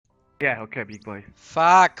Yeah, okay, big boy.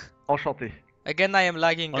 Fuck! Enchanté. Again I am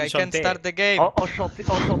lagging, I can't Enchanté. start the game.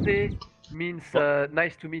 Enchanté means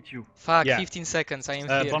nice to meet you. Fuck, Yeah. 15 seconds, I am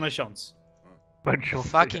here. Bonne chance. Bonne chance.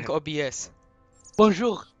 Fucking OBS.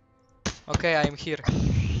 Bonjour. Okay, I am here.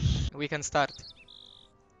 We can start.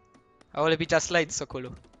 I will be just late,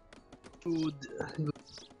 Sokulu. Good.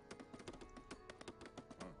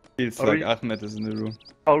 Feels Are like we- Ahmed is in the room.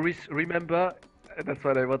 Always remember, that's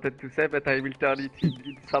what I wanted to say, but I will turn it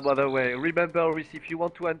in some other way. Remember, always, if you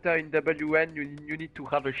want to enter in WN, you need to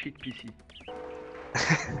have a shit PC.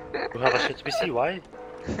 You have a shit PC, why?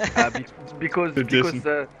 Because Tradition.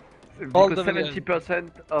 All because WN.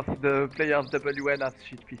 70% of the players WN have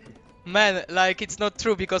shit PC. Man, like it's not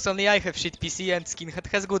true because only I have shit PC and Skinhead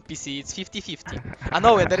has good PC. It's 50-50. I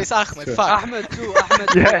know it, there is Ahmed, Sure. fuck. Ahmed too. Ahmed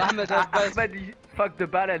too. Yeah, Ahmed has best. Ahmed, fuck the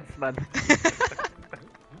balance, man.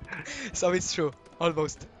 So it's true,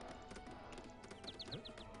 almost.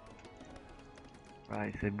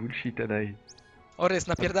 Say bullshit, Anai. Orys,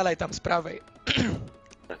 napierdalaj tam z prawej.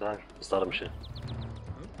 Tak, staram się.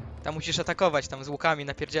 Tam musisz atakować, tam z łukami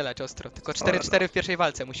napierdzielać ostro. Tylko 4-4 w pierwszej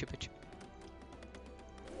walce musi być.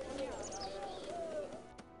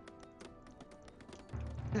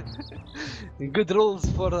 Good rules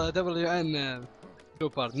for WN.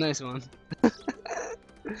 Leopard. Nice one.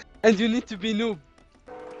 And you need to be noob.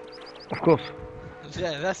 Of course.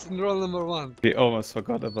 Yeah, that's rule number 1. We almost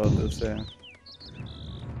forgot about this, yeah.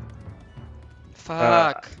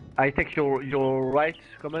 Fuck. I take your right,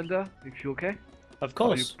 commander, if you okay. Of Or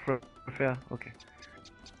course. you prefer? Okay.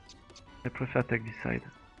 I prefer take this side.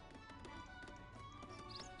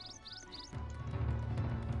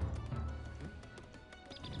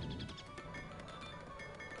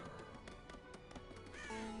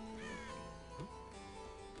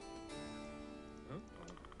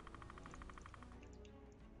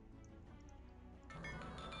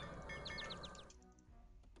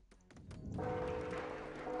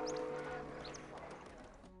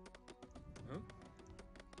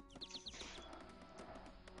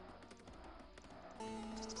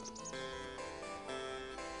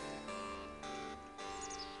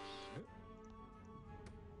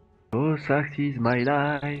 Cossacks is my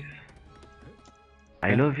life.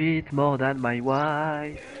 I love it more than my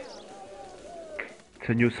wife. It's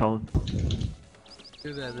a new sound.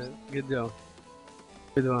 Good at it. Good job.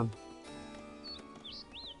 Good one.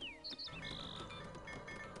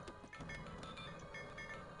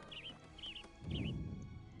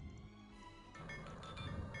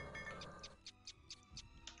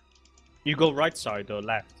 You go right side or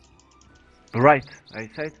left? Right, I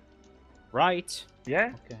said. Right.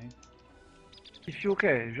 Yeah? Okay. If you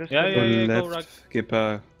okay, just Yeah, Go yeah, go left, right.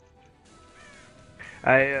 Gipper.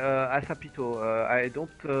 Asapito, I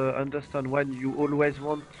don't understand why you always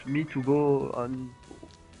want me to go on.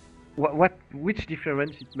 Which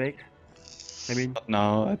difference it makes? I mean, Not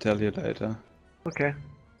now, I'll tell you later. okay.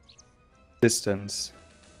 Distance.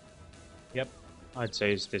 Yep. I'd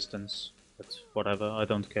say it's distance, but whatever. I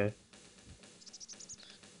don't care.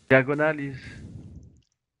 Diagonal is.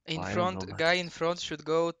 In I don't front, know, man. guy in front should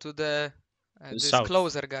go to the this South.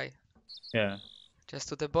 closer guy. Yeah. Just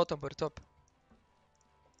to the bottom or top.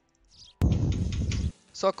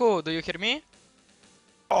 Soku, do you hear me?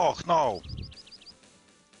 Oh no!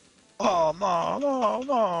 Oh no, no,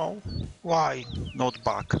 no! Why not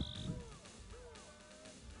back?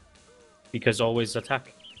 Because always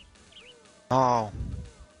attack. No!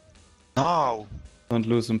 No! Don't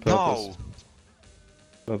lose on purpose. No!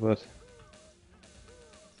 Robert.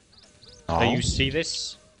 No! Do you see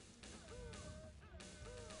this?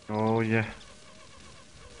 Oh yeah.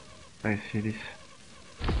 I see this.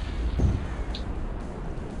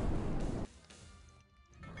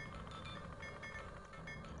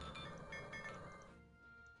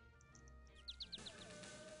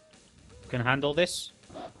 Can handle this?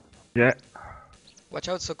 Yeah. Watch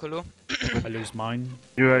out, Sokulu. I lose mine.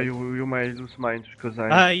 You might lose mine because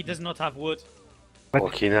I. He does not have wood.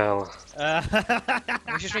 Fucking hell.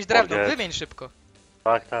 Musisz mieć drewno, Forget. wymień szybko.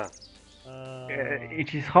 Tak, tak.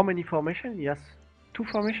 It is how many formation? Yes, 2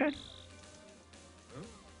 formation.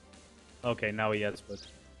 Okay, now he has wood.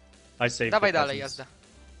 I saved Dawaj the dalej, peasants.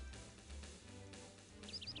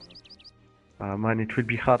 jazda. Man, it will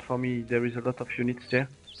be hard for me. There is a lot of units there.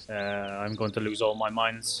 I'm going to lose all my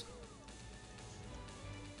mines.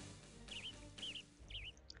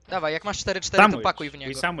 Dawaj, jak masz 4-4 to pakuj w We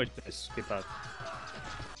niego. sandwich this, Skipper.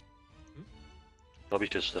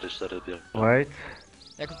 Robicie 4-4 bieg. Wait.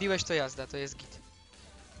 Jak wbiłeś to jazda, to jest git.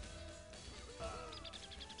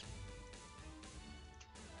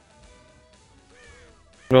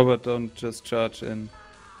 Robert, don't just charge in.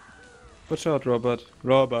 Watch out, Robert.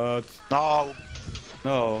 Robert! No!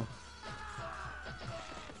 No.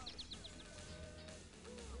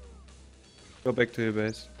 Go back to your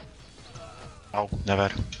base. No, never.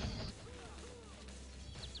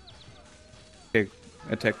 Okay,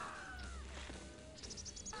 attack.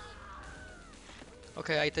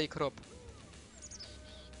 Okay, I take Rob.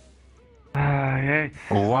 Yeah, it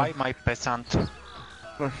Why my peasant?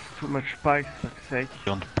 was too much spikes, fuck's sake.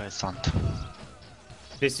 Don't peasant.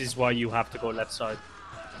 This is why you have to go left side.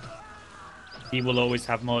 He will always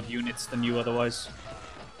have more units than you otherwise.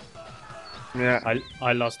 Yeah,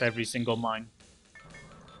 I lost every single mine.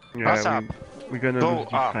 What's yeah, up? we're gonna Go! lose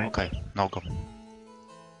this Ah, fight. okay. No go.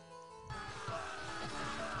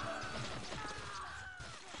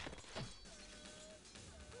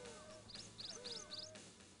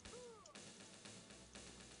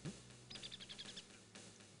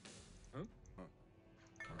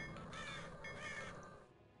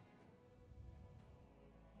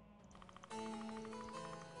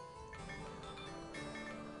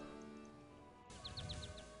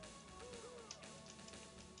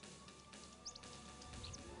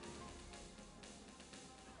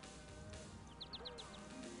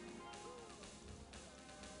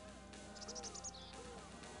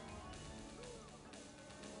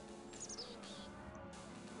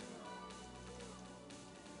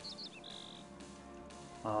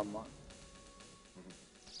 Man.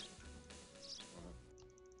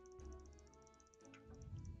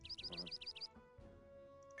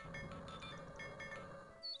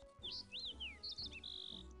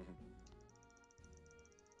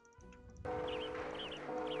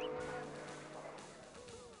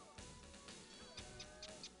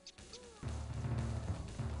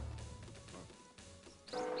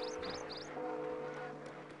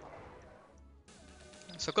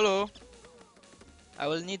 Sokolo, I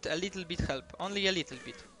will need a little bit help. Only a little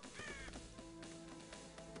bit.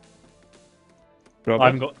 Robert?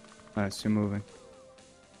 I'm go. Nice, you're moving.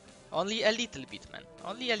 Only a little bit, man.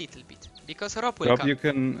 Only a little bit. Because Rob will Rob, come. you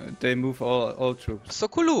can... They move all troops.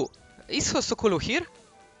 Sokolu! Is Sokolu here?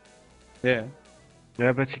 Yeah.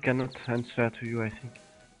 Yeah, but he cannot answer to you, I think.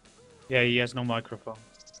 Yeah, he has no microphone.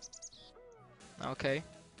 Okay.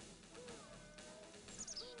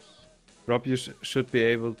 Rob, you should be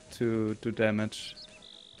able to do damage.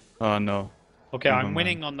 Oh no. Okay, Never I'm mind.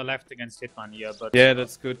 winning on the left against Hitman here, but Yeah,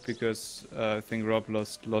 that's good because I think Rob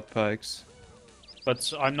lost lot pikes.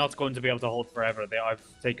 but I'm not going to be able to hold forever. I've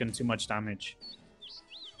taken too much damage.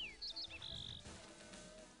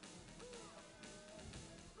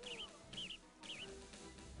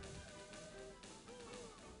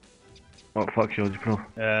 Oh, fuck you, bro.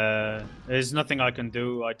 There's nothing I can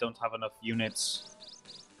do. I don't have enough units.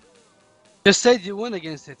 Just said you won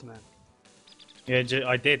against it, man. Yeah,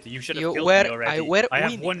 I did. You should have You killed were- me already. I were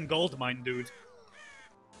have winning. 1 gold mine, dude.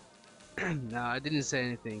 No, I didn't say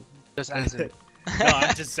anything. Just answer. No,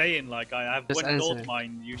 I'm just saying, like, I have Just 1 gold answer.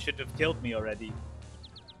 mine. You should have killed me already.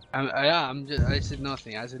 I said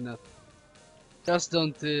nothing. I said nothing. Just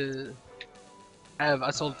don't have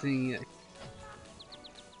assaulting.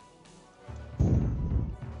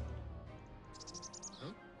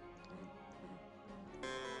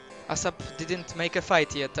 Asap didn't make a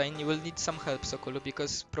fight yet, and you will need some help, Sokolu,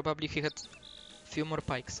 because probably he had few more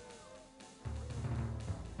pikes.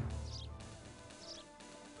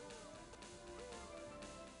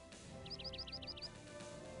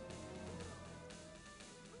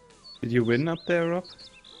 Did you win up there, Rob?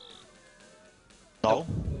 No?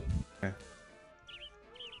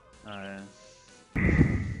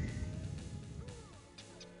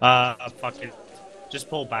 Fuck it. Just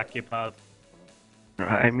pull back, you pal.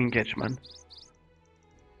 I'm engaged, man.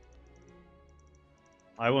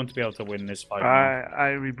 I won't be able to win this fight now. I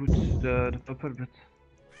reboot the purple, but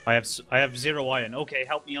I have 0 iron. Okay,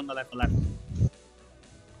 help me on the left.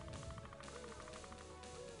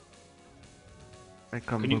 I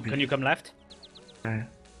come. Can you come left? Yeah.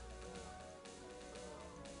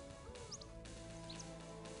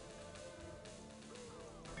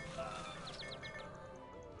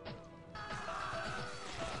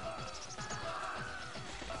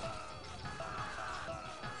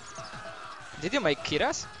 Did you make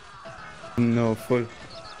Kiras? No, full.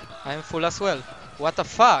 I'm full as well. What the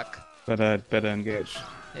fuck? But I'd better engage.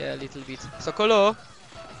 Yeah, a little bit. Sokolo!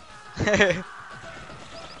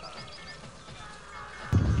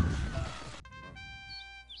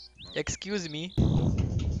 Excuse me.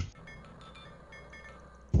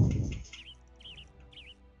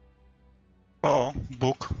 Oh,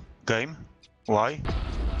 book. Game. Why?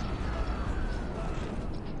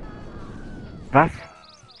 Was?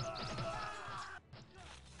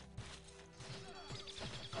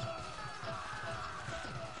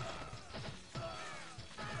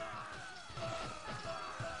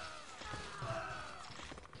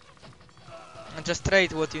 And just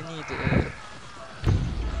trade what you need,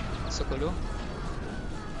 Sokolu.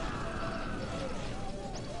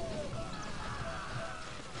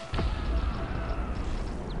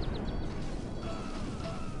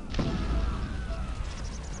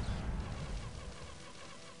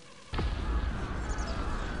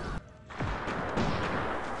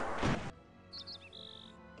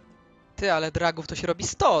 Ty, ale dragów to się robi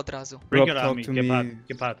 100 od razu. Bring Rob, your talk army. to Get bad. me.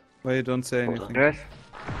 Get bad. Why you don't say Hold on. anything? Yes.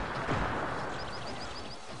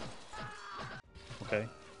 Okay.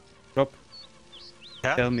 Rob,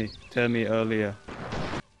 Yeah? tell me earlier.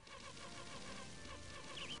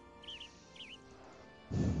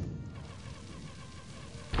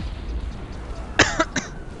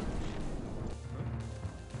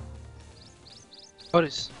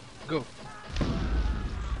 Boris, go.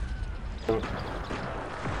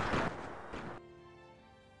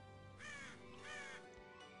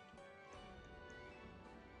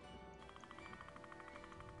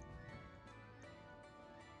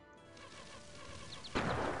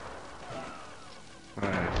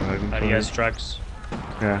 Dragon And he has Forest. tracks.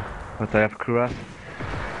 Yeah, but I have Kuras.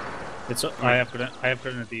 It's. I have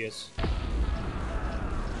grenadiers.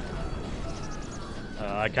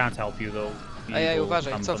 I can't help you though. He Ej, will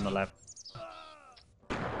uważaj, come co? from the left.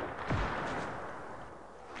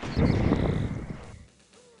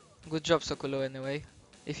 Good job, Sokolu, anyway.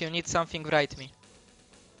 If you need something, write me.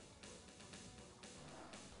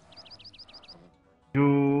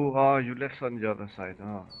 You left on the other side.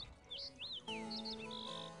 Oh.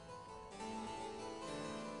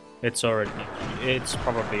 It's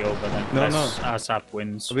probably over then. No, unless ASAP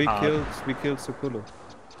wins. We hard. killed Sukulu.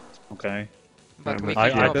 Okay. But Yeah, we but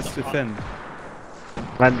can I- help. Let's defend.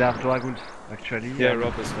 And they have dragons, actually. Yeah, and-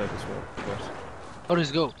 Rob is dead as well, of course.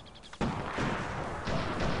 Boris, go.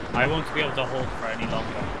 I won't be able to hold for any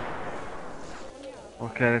longer.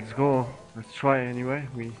 Okay, let's go. Let's try anyway.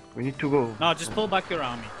 We need to go. No, just pull back your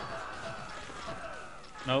army.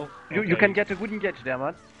 No. You Okay. can get a good engage there,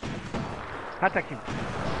 man. Attack him.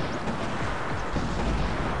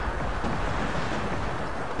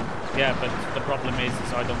 Yeah, but the problem is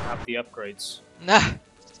I don't have the upgrades. Nah.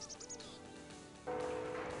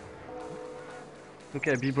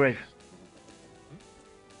 Okay, be brave.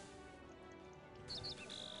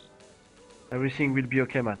 Everything will be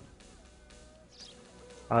okay, man.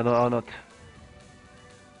 Or not.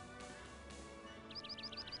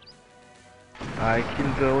 I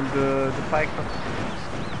killed all the pikes of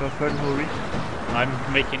purple Horis. I'm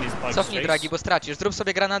making his bike Cofnij, dragi, bo stracisz. Zrób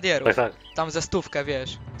sobie granadierów. Tak, tak. Tam ze 100,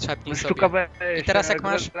 wiesz. Trzepnij Sztuka sobie. weź, I teraz jak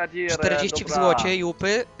masz grenadierę, 40 w dobra. złocie i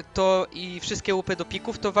łupy, to i wszystkie łupy do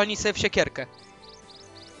pików, to walnij sobie w siekierkę.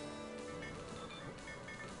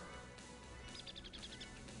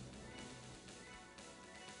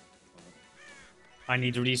 I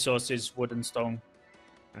need resources, wood and stone.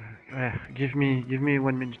 Give me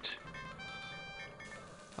 1 minute.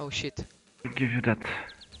 Oh shit. I'll give you that.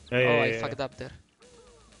 Yeah, Oh, yeah, I yeah. fucked up there.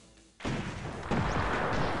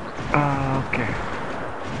 Okay.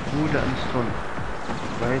 Wood and stone.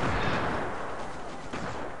 Right.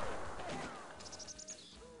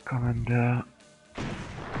 Commander.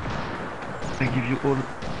 I give you all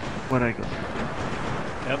what I got.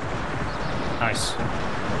 Yep. Nice.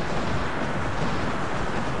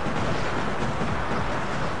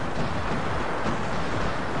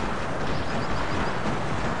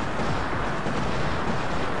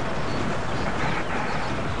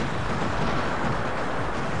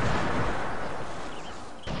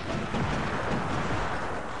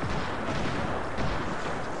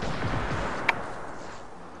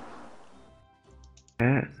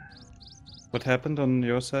 Yeah. What happened on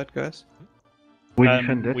your side, guys? We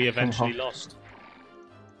defended We eventually somehow. lost.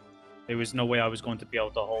 There was no way I was going to be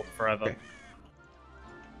able to hold forever. Okay.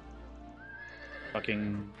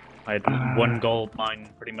 Fucking, I had one gold mine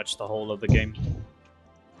pretty much the whole of the game.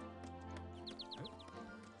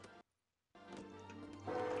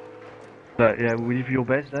 Yeah, we leave your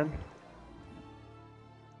base then.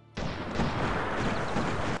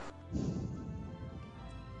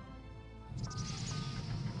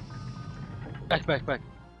 Back.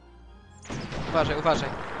 Uważaj, uważaj.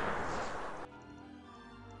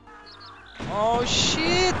 Oh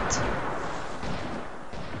shit!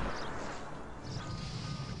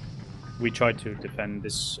 We tried to defend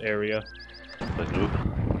this area. But nope.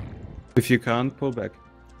 If you can't, pull back.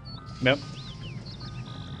 Yep.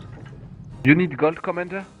 You need gold,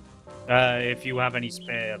 Commander? If you have any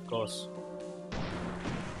spare, of course.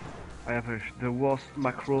 I have the worst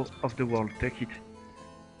macro of the world. Take it.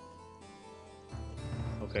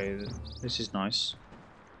 Okay, this is nice.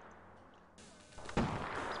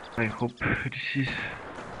 I hope this is...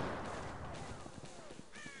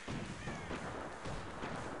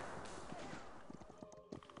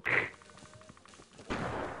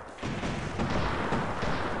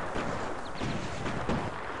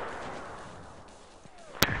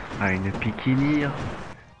 Eine Pikinier,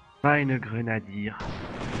 eine Grenadier,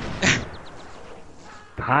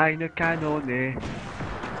 eine Kanone.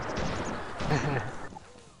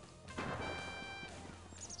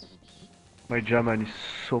 My German is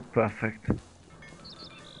so perfect.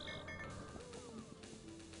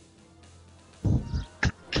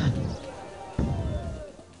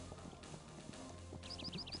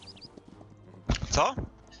 Co?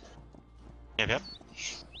 Nie wiem.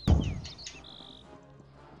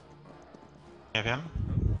 Nie wiem.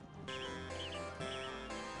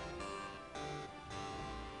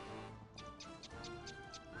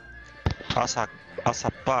 As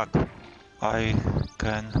a bug, I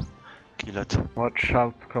can kill it. Watch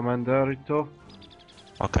out, Commander Ito.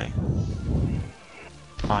 Okay.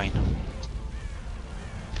 Fine.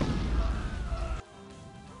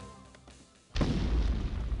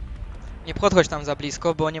 Nie podchodź tam za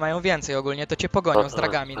blisko, bo oni mają więcej ogólnie, to cię pogonią z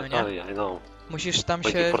dragami, no nie? I know. Musisz tam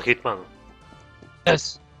Waiting się... for Hitman.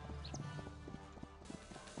 Yes.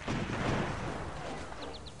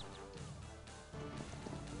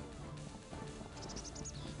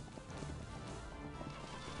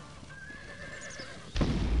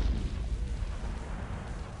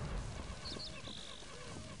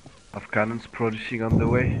 Have cannons producing on the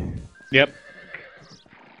way. Yep.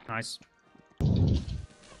 Nice.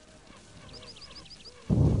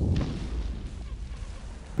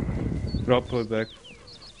 Drop pull back.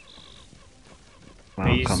 Wow,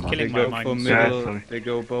 He's come on. They killing my go for mines. Yeah, middle. sorry. They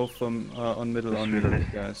go both from on middle Just on middle,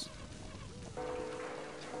 realized. guys.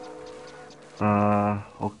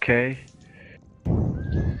 Okay.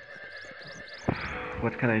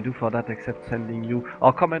 What can I do for that except sending you?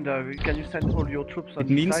 Oh, Commander, can you send all your troops on It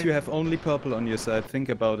this means side? you have only purple on your side. Think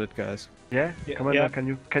about it, guys. Yeah? Yeah, Commander, yeah. can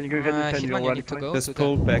you send your Hitman, you rally need to point? go Just to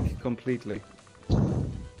pull the... back completely.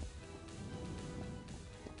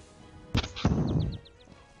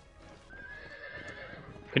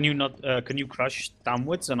 Can you not? Can you crush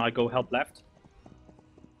downwards and I go help left?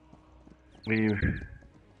 We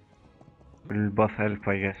will both help,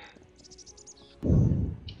 I guess.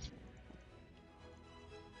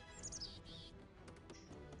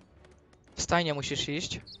 W stajnie musisz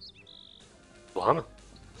iść. Słucham?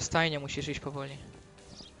 W stajnie musisz iść powoli.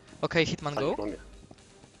 Okay, Hitman, go.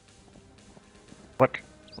 What?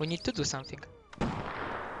 We need to do something.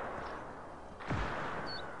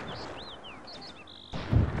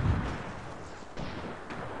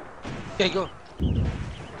 Okay, go.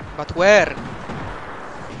 But where?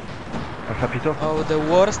 Alfapito? Oh, the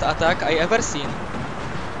worst attack I ever seen.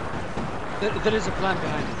 There is a plan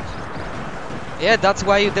behind it. Yeah, that's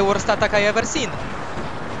why the worst attack I ever seen.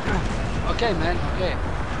 Okay, man. Okay.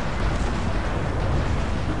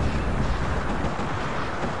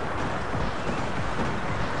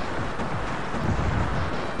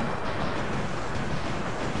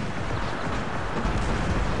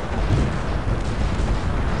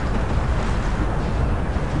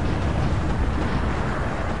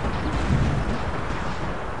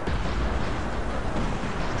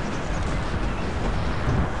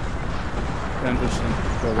 Anderson.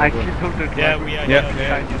 I killed all the Yeah, dragons. we are. Yeah, Yeah, yeah,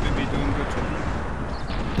 yeah. you will be doing good job.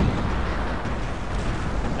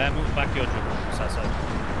 Move back your troop. Sasa.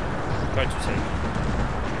 Try to save.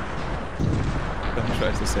 Don't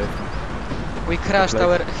try to save them. We crashed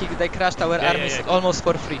Like- they crashed our Yeah, yeah, armies yeah. almost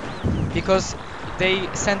for free. Because they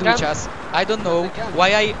sandwich us. I don't know They can. why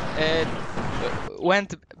I went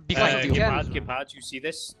behind you. Gepard, you see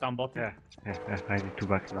this down bottom? Yeah, I need to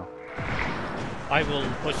back now. I will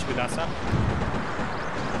push with Asa.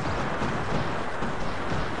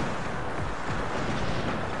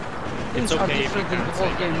 Things It's are okay if you different in the can't whole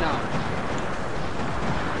save. game now.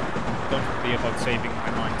 Don't worry about saving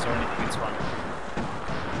my mines or anything, it's fine.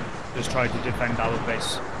 Just try to defend our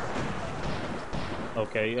base.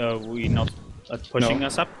 Okay, we not pushing No.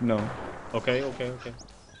 us up? No. Okay, okay, okay.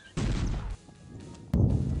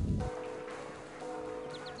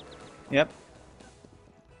 Yep.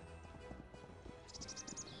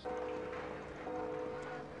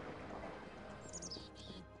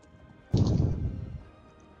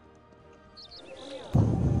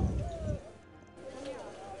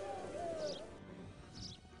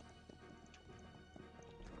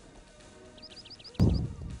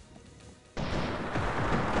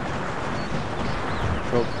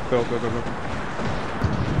 Go, go, go, go.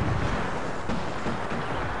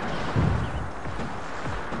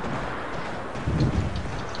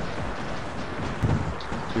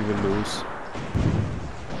 We will lose.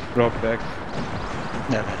 Drop back.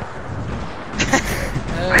 Never.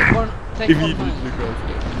 Take one mine.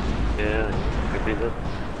 Yeah, could be that.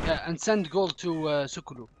 Yeah, and send gold to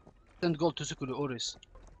Sukuru. Send gold to Sukuru, Oris.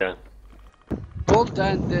 Yeah. Gold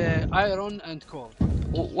and iron and coal.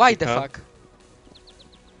 Why the Huh? fuck?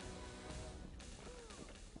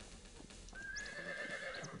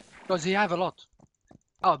 Because he have a lot.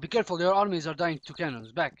 Oh, be careful, your armies are dying to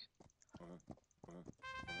cannons. Back.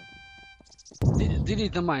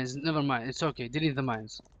 Delete the mines. Never mind. It's okay. Delete the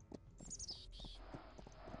mines.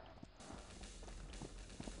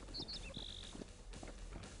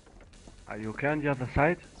 Are you okay on the other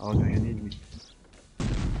side, or do you need me?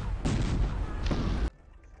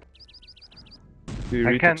 Do you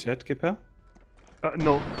I read can. the chat, Kipper?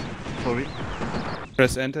 No, sorry.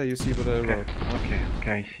 Press enter, you see what I Okay, wrote.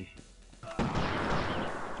 okay, I see.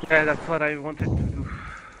 Yeah, that's what I wanted to do.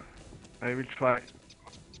 I will try.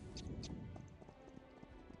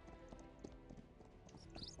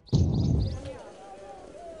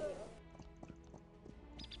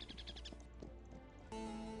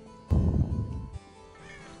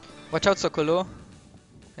 Watch out, Sokolu.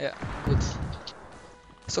 Yeah, good.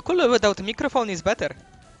 Sokolu without microphone is better.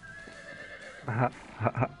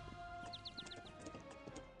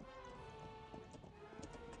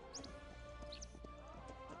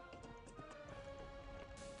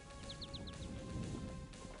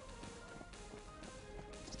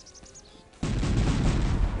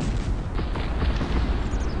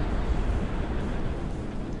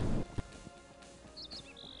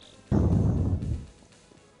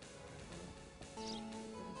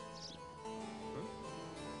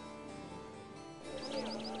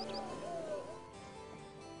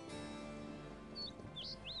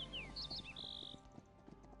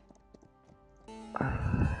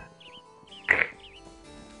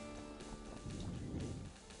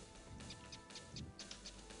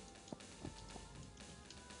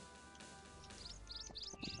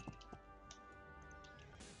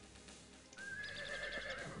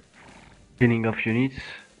 Cleaning of units.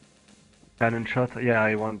 Cannon shot. Yeah,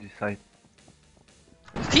 I want this side.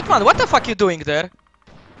 Hitman, what the fuck you doing there?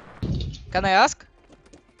 Can I ask?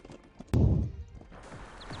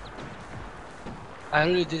 I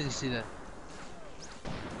really didn't see that.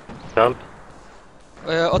 Help.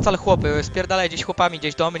 Ocal chłopy, spierdalaj gdzieś chłopami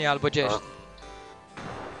gdzieś do mnie albo gdzieś. A.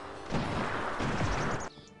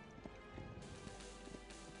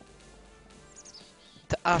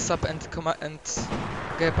 The ASAP and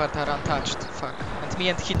Gepard are untouched. Fuck. And me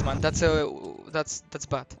and Hitman. That's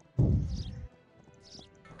bad.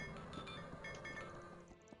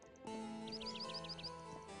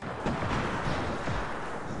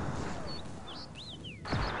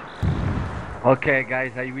 Okay,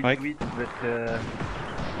 guys, I will Mike? do it, but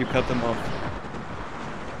You cut them off.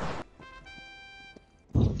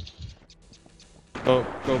 Oh,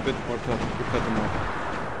 go a bit more top. You cut them off.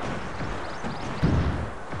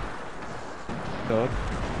 Dot.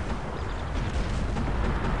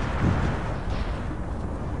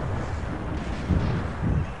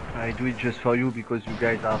 I do it just for you because you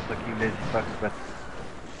guys are fucking lazy fucks, but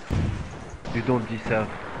you don't deserve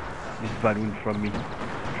this balloon from me.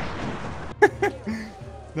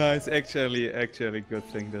 No, it's actually good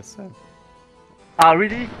thing this time. Ah,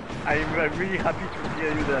 really? I'm really happy to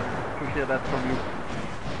hear you that, from you.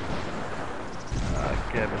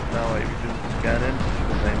 Okay, but now I will use this cannon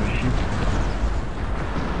because I'm a shit.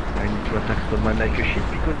 I need to attack Stalman like a shit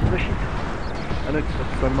because he's a shit. Oh no, it's not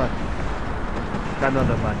Stalman. It's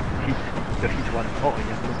another man. Hit. The hit one. Oh, he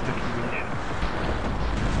has no fucking munition.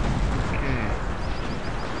 Okay.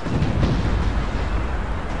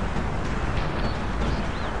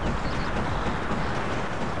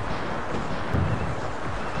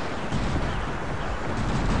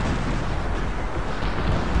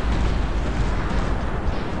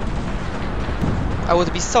 I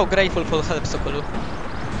would be so grateful for help, Sokolu.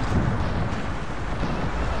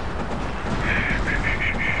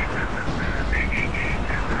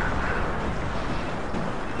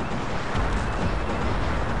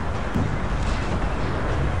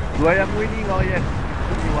 Do I am winning or yes?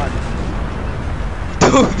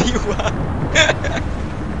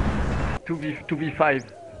 2v1. 2v5.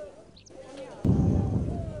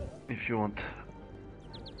 If you want.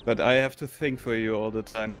 But I have to think for you all the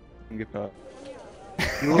time, Gipper.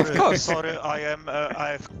 Of course. Sorry,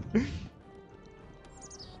 I've.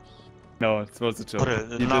 No, it was a joke. Sorry,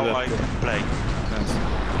 You did now that I good. can play. Nice.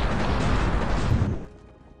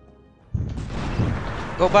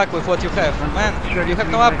 Go back with what you have. Man, you have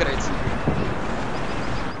no upgrades.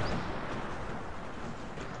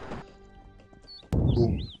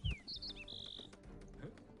 Boom.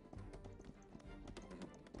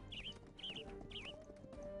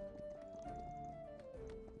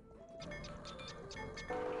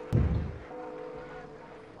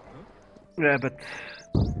 Yeah, but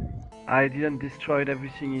I didn't destroy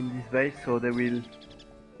everything in this base, so they will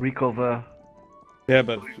recover. Yeah,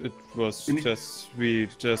 but it was You need- just we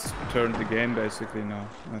just turned the game basically now.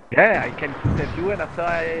 Yeah, I can save you, and after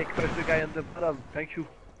I crush the guy on the bottom. Thank you.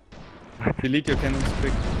 Delete your cannons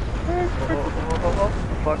quick. Oh,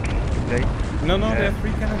 fuck. Too late. No, Yeah. there are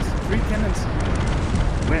 3 cannons. 3 cannons.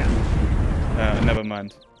 Where? Never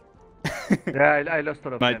mind. Yeah, I lost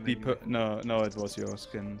all of Might them. be anyway. no, it was your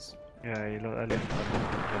cannons. Yeah, I lost all of them.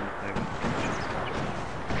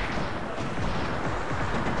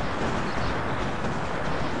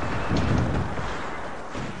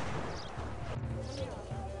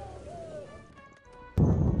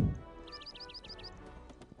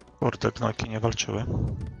 Kurde, gnojki nie walczyły.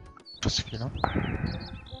 Przez chwilę.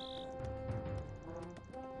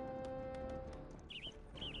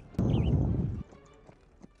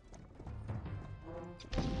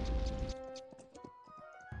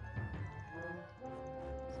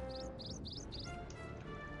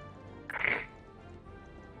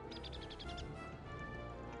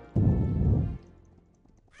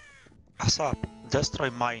 ASAP,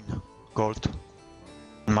 destroy mine gold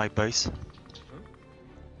in my base.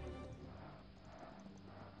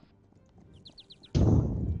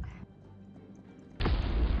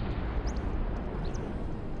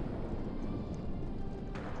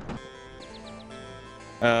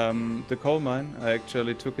 The coal mine, I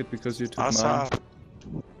actually took it because you took mine. ASAP,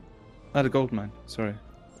 Ah, the gold mine, sorry.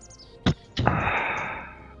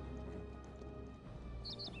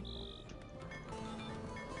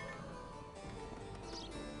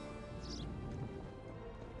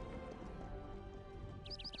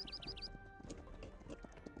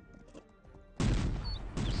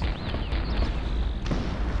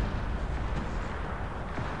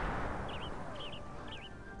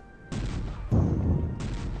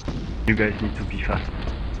 You guys need to be fast.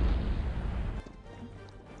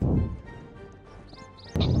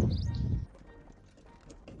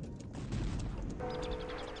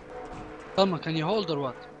 Stalman, can you hold or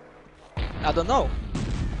what? I don't know.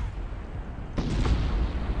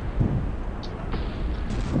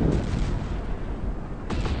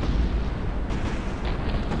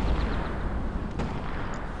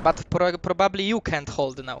 But probably you can't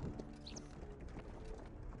hold now.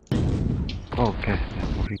 Okay, they're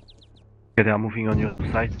moving. Okay, they are moving on your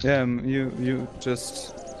side. Yeah, you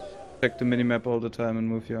just check the minimap all the time and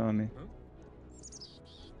move your army.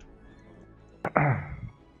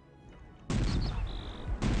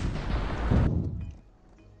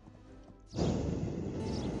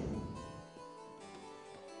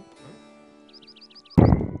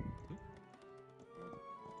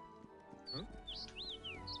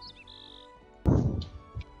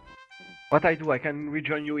 What I do, I can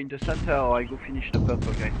rejoin you in the center, or I go finish the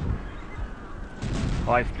purple guy.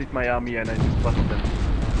 Or I split my army and I do both of them.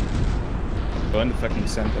 Go in the fucking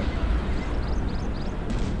center.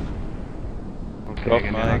 Okay, Drop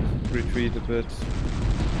again, Mike, retreat a bit.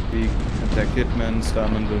 We attack Hitman,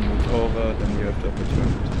 Stalman will move over, then you have the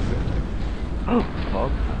opportunity to attack. Oh,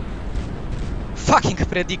 fuck. Fucking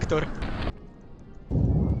predictor.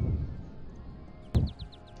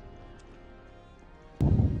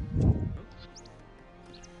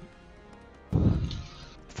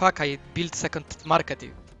 Fuck, I built second market.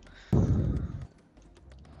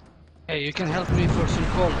 Hey, you can help me for some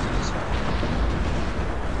coal.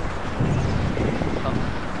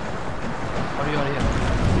 Or you are here.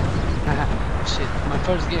 Shit, my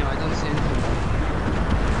first game, I don't see anything.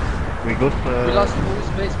 We got. We lost whole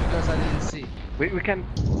space because I didn't see. We can.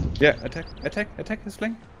 Yeah, attack his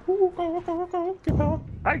flank. Ooh, go, give power.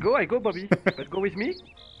 I go, Bobby. But go with me.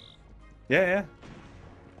 Yeah.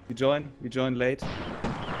 We join late.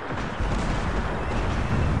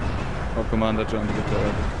 Our commander joined a bit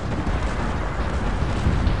early.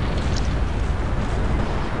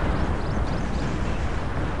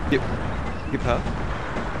 Give her.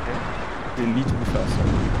 You need to be faster.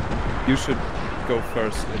 You should go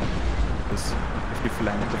first in this. If you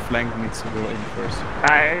flank, the flank needs to go in first.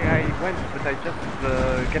 I went, but I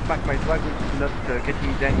just get back my dragon to not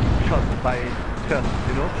getting them shot by turn,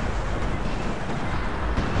 you know?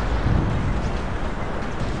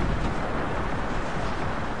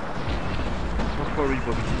 Don't worry,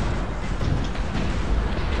 Bobby.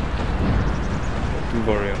 Do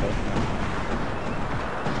worry about that.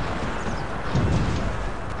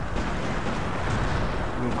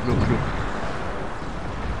 Look.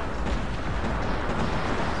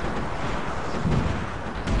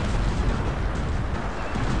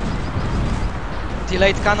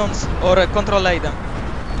 Delayed cannons or control them.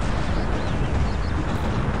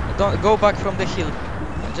 Don't go back from the hill.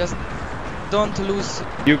 Just don't lose.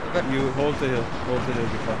 You hold the hill,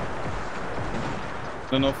 Vipa.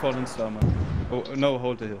 No, fall in Stalman. Oh, no,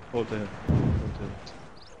 hold the hill. Hold the hill. Hold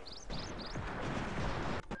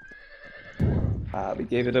the hill. Ah, we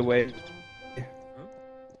gave it away.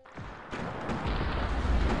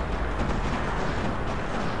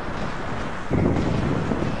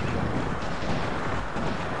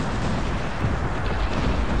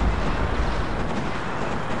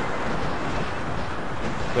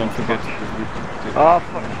 Don't forget to Oh,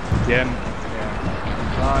 fuck. Yeah.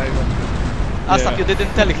 I was Asap, you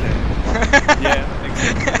didn't tell him. Yeah,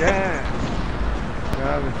 exactly. Yeah.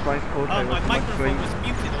 Yeah, it's my fault. I Oh, my was not microphone going. was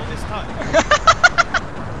muted all this time.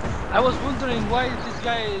 I was wondering why this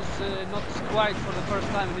guy is not quiet for the first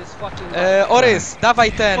time in his fucking Orys,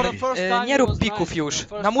 dawaj ten, For the first time nie it rób was pików nice. już. The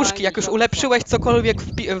first Na muszki, time jak you już got ulepszyłeś the cokolwiek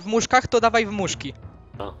w muszkach, to dawaj w muszki.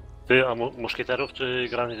 No. Ty, a muszkieterów czy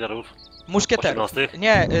granizerów? Muszkieterów. 18?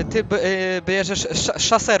 Nie, ty bierzesz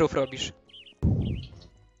szaserów robisz.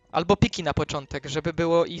 Albo piki na początek, żeby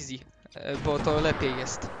było easy, bo to lepiej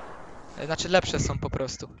jest. Znaczy lepsze są po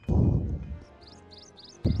prostu.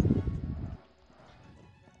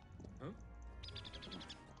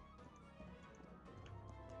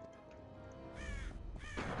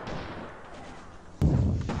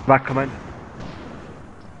 Back command.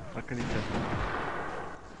 Back on it.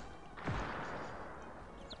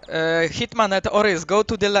 Hitman at Orys, go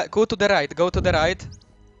to the right, go to the right.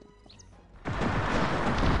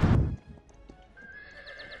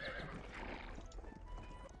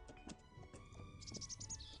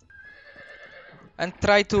 And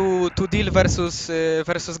try to deal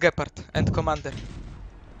versus Gepard and Commander.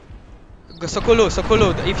 Sokolu,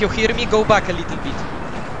 if you hear me, go back a little bit.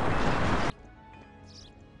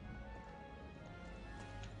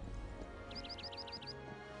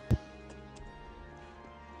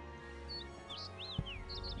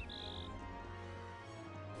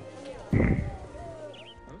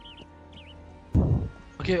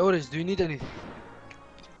 Okay, Oris, do you need anything?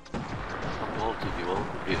 Gold if you want.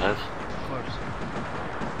 Do you have? Of course.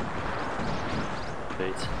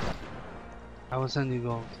 Wait. I will send you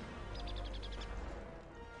gold.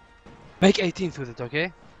 Make 18th with it,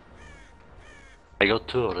 okay? I got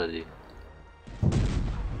 2 already.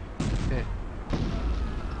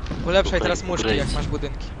 Ulepszaj Tutaj teraz muszki, jak upgrade. masz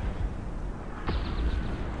budynki.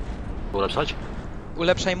 Ulepszać?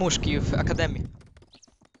 Ulepszaj muszki w akademii.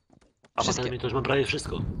 A Wszystkie. potem mi to już mam prawie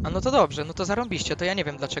wszystko. A no to dobrze, no to zarąbiście, to ja nie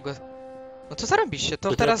wiem dlaczego. No to zarąbiście, to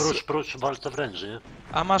To teraz... prócz walce wręcz, nie?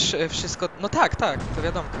 A masz wszystko... No tak, to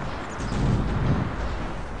wiadomo.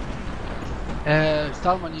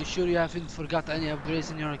 Stalman, you sure you haven't forgot any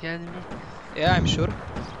upgrades in your academy? Yeah, I'm sure.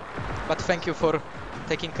 But thank you for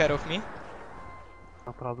taking care of me.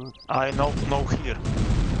 No problem. I know here.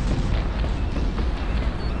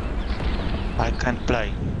 I can't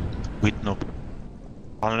play with noob.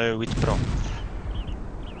 Only with pro.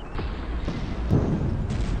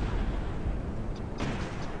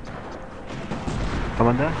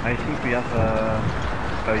 Commander, I think we have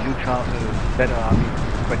a huge better army,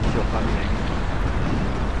 quality of army. I mean.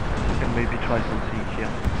 We can maybe try something here.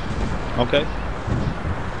 Okay.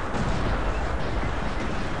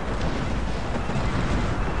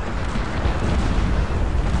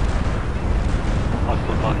 Back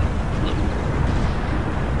for back.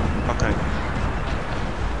 Okay.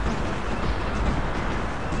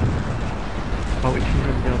 Oh, which is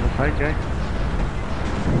on the other side, guys?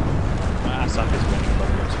 Asap is watching by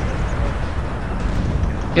the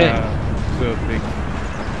Okay. So big.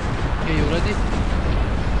 Okay, you ready?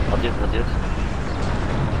 Not yet, not yet.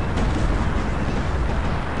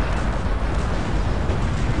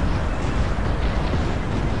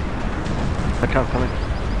 Watch out, coming.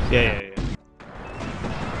 Yeah.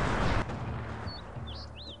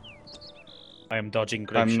 I am dodging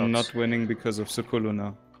grape shots. I'm not winning because of Sokolu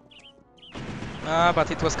now. Ah, but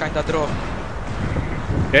it was kinda draw.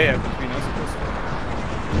 Yeah, between us it was.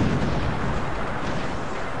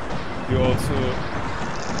 You also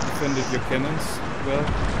defended your cannons well,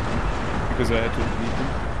 because I had to delete them.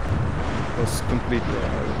 It was complete draw,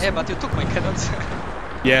 I would say. Yeah, but you took my cannons.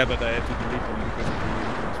 Yeah, but I had to delete them because of the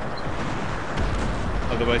reinforcements.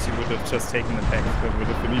 Otherwise you would have just taken the pack, that would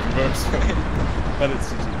have been even worse. But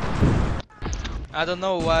it's GG. I don't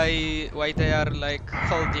know why they are like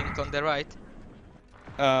holding on the right.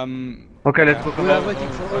 Okay, let's go, We are Commander. waiting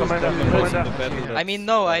for Commander, Oris. Commander. I mean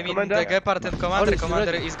no, I mean Commander? the Gepard and Commander. Oris, you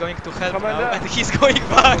Commander ready? is going to help Commander? now and he's going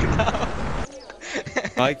back now.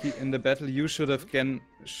 Mikey, in the battle you should have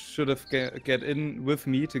get in with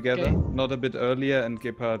me together, Okay. not a bit earlier, and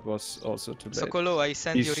Gepard was also too late. Sokolu, I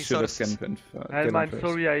send He you should have resources. get in I'm first.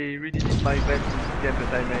 sorry, I really did my best in this game,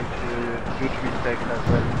 but I made huge mistakes as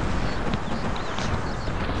well.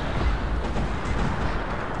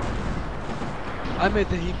 I made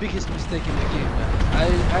the biggest mistake in the game, man.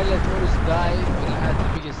 I let Horus die when I had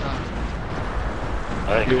the biggest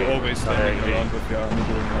army. You're always standing around with your army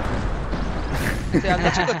doing nothing. Ty, a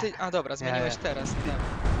dlaczego ty... A dobra, zmieniłeś teraz. Tak.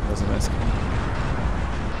 That's a nice game.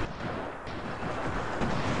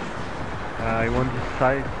 I want this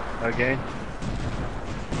side again.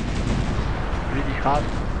 Really hard.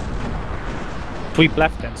 Sweep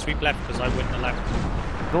left then, sweep left, because I went the left.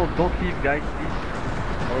 Don't leave, guys, please.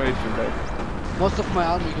 Alright, you like. Most of my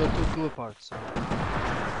army go to two parts. So.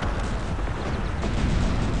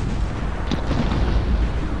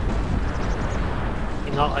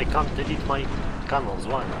 No, I can't delete my canals.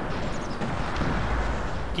 Why?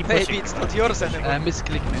 Keep Maybe pushing. it's not yours anymore.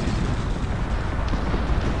 Misclick maybe.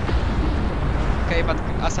 Okay, but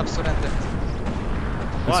ASAP surrendered.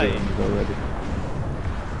 Why? Already.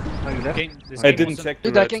 Are you left? This I game didn't wasn't- check the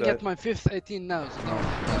Dude, I right can side. get my 5th 18 now, so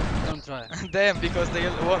don't try. Damn, because they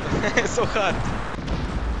won so hard.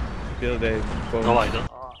 Till they bomb. No, I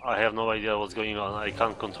don't. I have no idea what's going on. I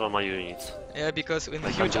can't control my units. Yeah, because in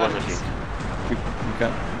I can't huge do armies. anything. You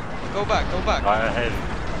can. Go back, go back. I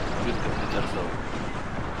have good computer, so.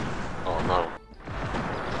 Oh no.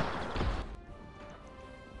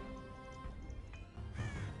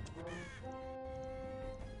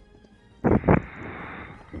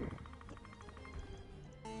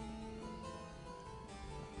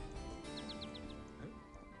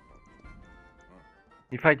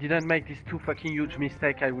 If I didn't make these two fucking huge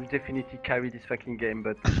mistakes, I will definitely carry this fucking game,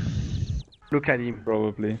 but... Look at him.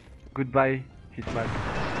 Probably. Goodbye, Hitman.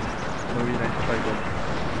 Very nice try, though.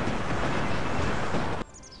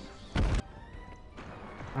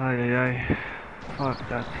 Ay, ay. Fuck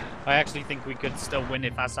that. I actually think we could still win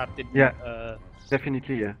if ASAP didn't. Yeah.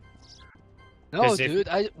 Definitely, yeah. No, As if- dude,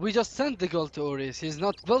 we just sent the gold to Oris. He's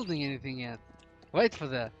not building anything yet. Wait for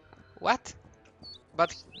that. What?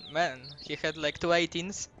 But, man, he had like 2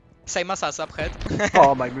 18s. Same as ASAP had.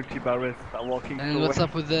 Oh, my multi-barrels are working And so what's well.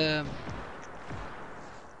 up with the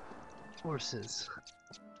forces?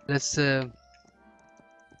 Let's Okay,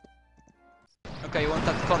 you want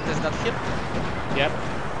that contest that hit? Yep.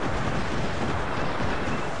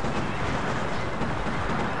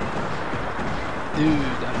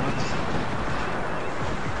 dude, I'm not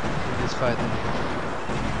in this fight anymore.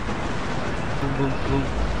 Boom boom boom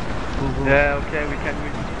boom boom. Yeah, okay, we can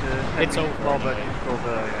win 10 It's minutes over more, but anyway. it's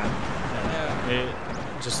over, yeah.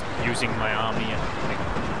 Yeah. Just using my army and like,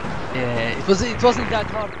 Yeah, it wasn't that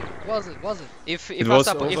hard, was it? If It was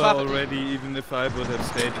ASAP, over if ASAP, already, even if I would have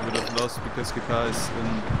stayed, we would have lost because Guitar is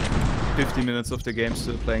in 50 minutes of the game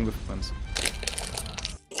still playing with friends.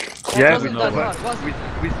 Yeah, wasn't with, that double, hard, was it?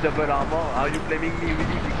 with double armor. Are you blaming me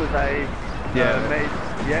really because I made...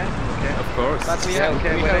 Yeah? Okay. Of course. But we Yeah, have,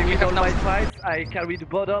 okay, we when have, I we win have all now. my fights, I carried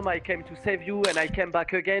bottom, I came to save you, and I came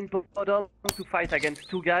back again bottom to fight against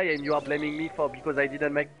two guys, and you are blaming me for because I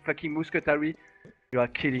didn't make fucking musketery. You are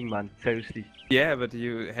kidding, man, seriously. Yeah, but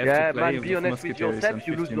you have Yeah, to play man, be honest with musketeers yourself, on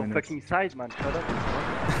you lose 50 your minutes. fucking side, man, shut up.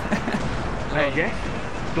 Yes?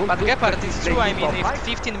 Don't But Gepard, it's blame true, I me mean, for if pikes.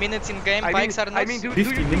 15 minutes in game, pikes are not... 50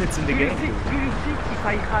 minutes in the game. Do you think if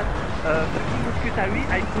I had fucking musketery,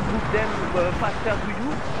 I could move them faster to you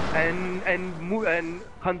and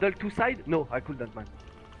handle two sides? No, I couldn't, man.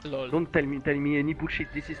 Lol. Don't tell me any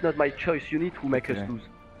bullshit. This is not my choice. You need to make us Okay. lose.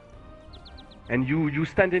 And you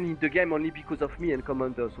standing in the game only because of me and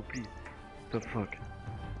Commander. So please, the fuck.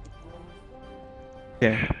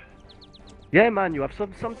 Yeah. Yeah, man, you have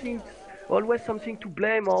something. Always something to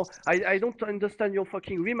blame, or I don't understand your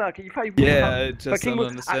fucking remark. If I would Yeah, have I just fucking don't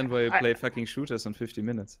understand why you I- play fucking shooters on 50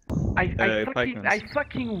 minutes. I Pikemen.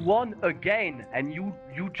 fucking won again, and you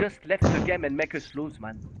just left the game and make us lose,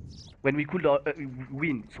 man. When we could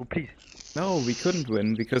win, so please. No, we couldn't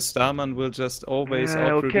win because Stalman will just always Okay,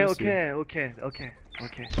 outproduce you. okay.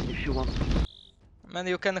 If you want. Man,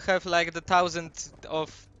 you can have like the 1,000 of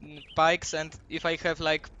pikes, and if I have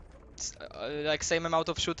like same amount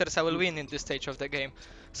of shooters, I will win in this stage of the game.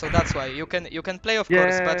 So that's why you can play, of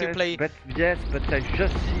course, but you play. But I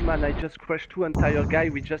just see, man. I just crushed two entire guy.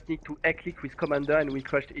 We just need to click with Commander, and we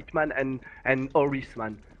crushed Hitman and Oris,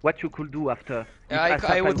 man. What you could do after? Yeah, if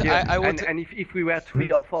I Asap would- and Gear- I would- And if we were 3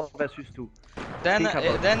 or 4 versus 2. Then think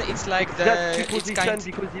about then it's like Just the preposition it's kind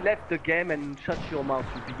because he left the game and shut your mouth.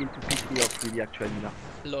 You begin to piss me off, really, actually, now.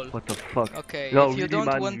 lol. What the fuck? Okay, No, if you really, don't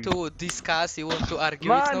man, want you- to discuss, you want to argue,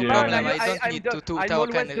 Man, it's no Yeah. problem. man, I don't I'm need the- to I'm tell,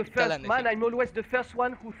 always the tell first anything. man. I'm always the first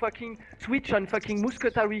one who fucking switch on fucking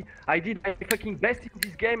musketery. I did my fucking best in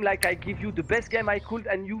this game, like I give you the best game I could,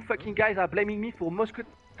 and you fucking guys are blaming me for musketery.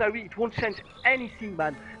 It won't change anything,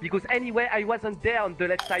 man. Because anyway, I wasn't there on the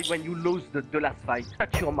left side when you lost the last fight.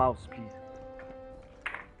 Shut your mouth, please.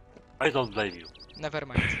 I don't blame you. Never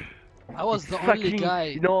mind. I was It's the only fucking,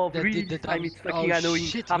 guy no, that really did the this time times. it's fucking Oh, annoying.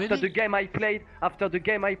 shit, After really? the game I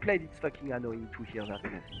played, it's fucking annoying to hear that.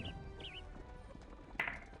 Man.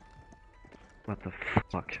 What the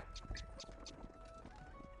fuck?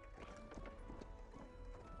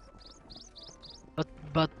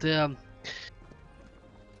 But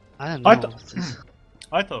I don't I know. th- It's just-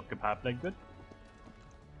 I thought Gepard played good.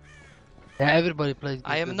 yeah, everybody played.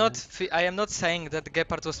 I am good, not man. I am not saying that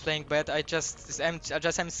Gepard was playing bad. I just am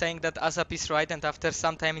saying that Azap is right, and after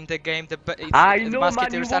some time in the game, the I know, man, you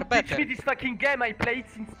Musketeers are won't teach better. me this fucking game. I played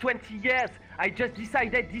since 20 years. I just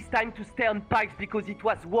decided this time to stay on pikes because it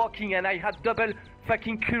was working and I had double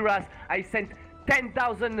fucking cuirass. I sent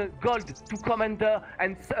 10,000 gold to commander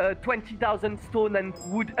and 20,000 stone and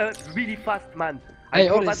wood really fast, man. Hey,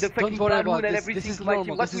 drove Oris, at the don't fucking worry balloon about and this. everything This is to my team.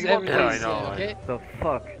 normal. What This do is you want Yeah, from I everyday's, me? know. okay? The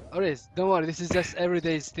fuck? Oris, don't worry. This is just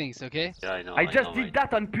everyday's things, okay? Yeah, I know. I just know, did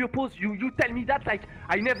that on purpose. You tell me that like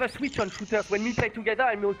I never switch on shooters. When we play together,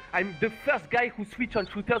 I'm the first guy who switch on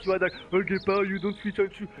shooters. You are like, okay, pal, you don't switch on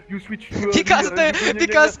you switch too early,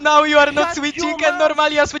 Because now you are not Shut switching your and mouth,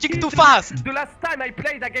 normally you are switching too idiot. fast. The last time I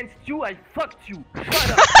played against you, I fucked you.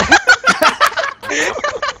 Shut up.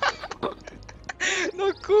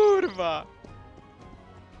 No kurwa.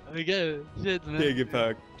 Okay, shit, man. Okay,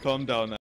 Gepard, calm down.